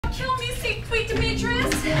seek sweet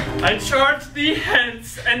Demetrius? I charge thee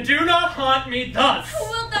hence, and do not haunt me thus.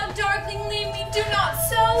 Wilt thou, darkling, leave me? Do not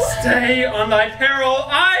so. Stay on thy peril,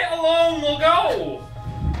 I alone will go.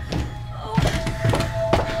 Oh,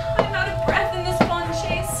 I am out of breath in this fond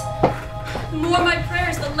chase. The more my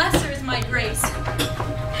prayers, the lesser is my grace.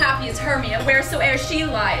 Happy is Hermia, wheresoe'er she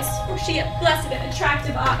lies, for she hath blessed and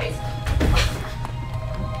attractive eyes.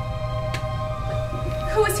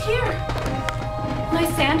 Who is here?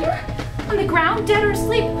 Lysander? On the ground, dead or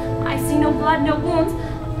asleep? I see no blood, no wounds.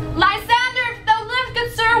 Lysander, if thou live,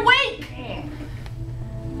 good sir, awake!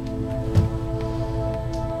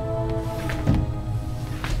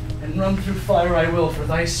 And run through fire I will, for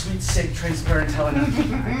thy sweet sake, transparent Helena.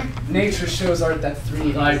 Nature shows art that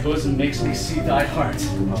through thy bosom makes me see thy heart.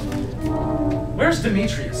 Where's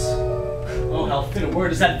Demetrius? Oh, how fit a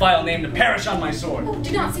word is that vile name to perish on my sword. Oh,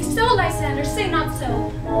 do not say so, Lysander, say not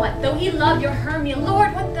so. What though he loved your Hermia,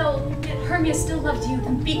 Lord, what though yet Hermia still loved you,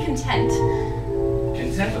 then be content.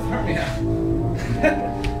 Content with Hermia?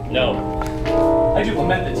 No. I do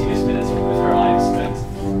lament the tedious minutes with her I have spent.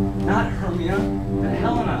 Not Hermia, but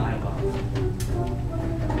Helena I love.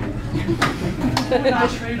 Would I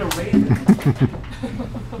trade a raven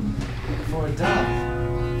for a dove?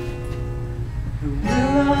 The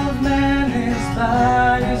will of man is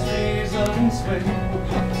by his reason's way,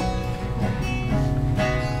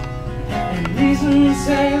 and reason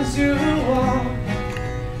says you are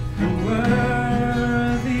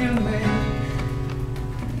worthy of me.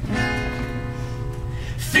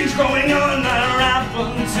 Things growing on are ripe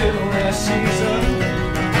until their season,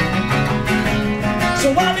 so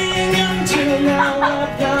I being young till now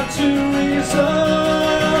I've got to reason,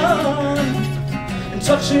 and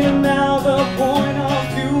touching now the point of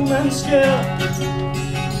human skill.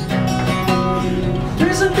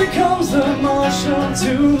 Reason becomes the marshal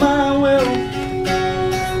to my will,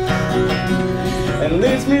 and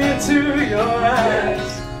leads me to your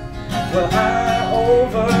eyes, where I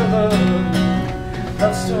overlook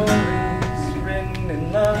love stories written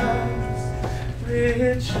in love's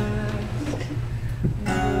riches.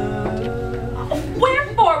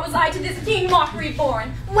 Wherefore was I to this keen mockery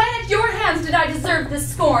born? When at your hands did I deserve this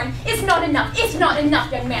scorn? It's not enough,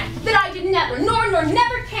 young man, that I did never, nor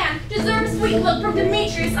never can, deserve a sweet look from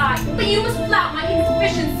Demetrius' eye. But you must flout my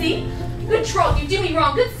insufficiency. Good troth, you do me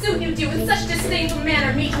wrong, good suit you do, in such disdainful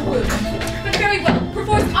manner me to woo. But very well,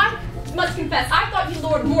 perforce I must confess, I thought you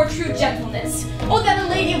lord more true gentleness. Oh, that a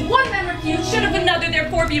lady of one man refused, should of another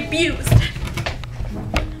therefore be abused.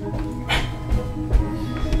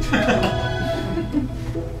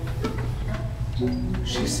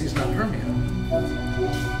 She sees not Hermia.